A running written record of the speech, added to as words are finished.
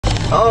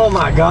Oh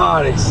my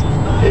God, it's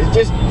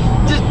just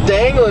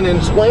dangling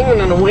and swinging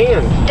in the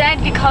wind.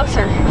 Dad, get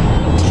closer.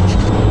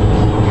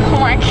 Oh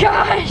my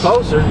gosh.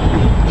 Closer.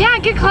 Yeah,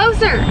 get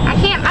closer. I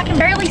can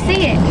barely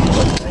see it.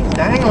 It's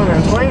dangling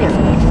and swinging.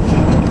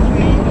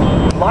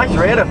 Light's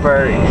red up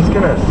there. It's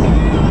gonna.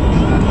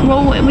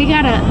 Well, we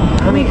gotta.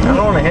 Honey, I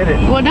don't want to hit it.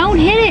 Well, don't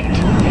hit it.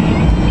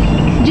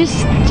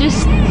 Just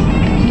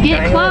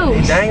get close.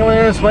 It's dangling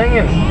and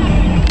swinging.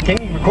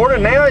 Can you record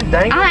it now? It's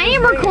dangling. I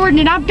am recording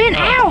it. I've been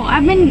out.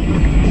 I've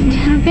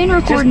been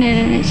recording it,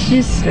 and it's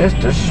just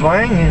a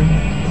swinging.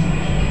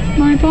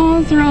 my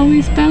balls are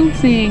always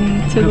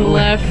bouncing to the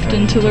left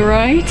and to the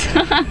right.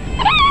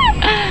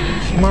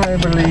 It's my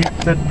belief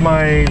that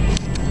my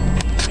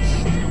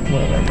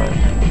whatever.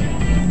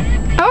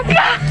 Oh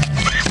God!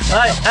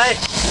 Hey,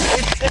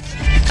 it's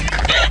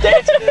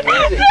dancing to the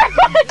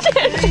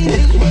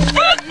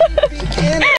music.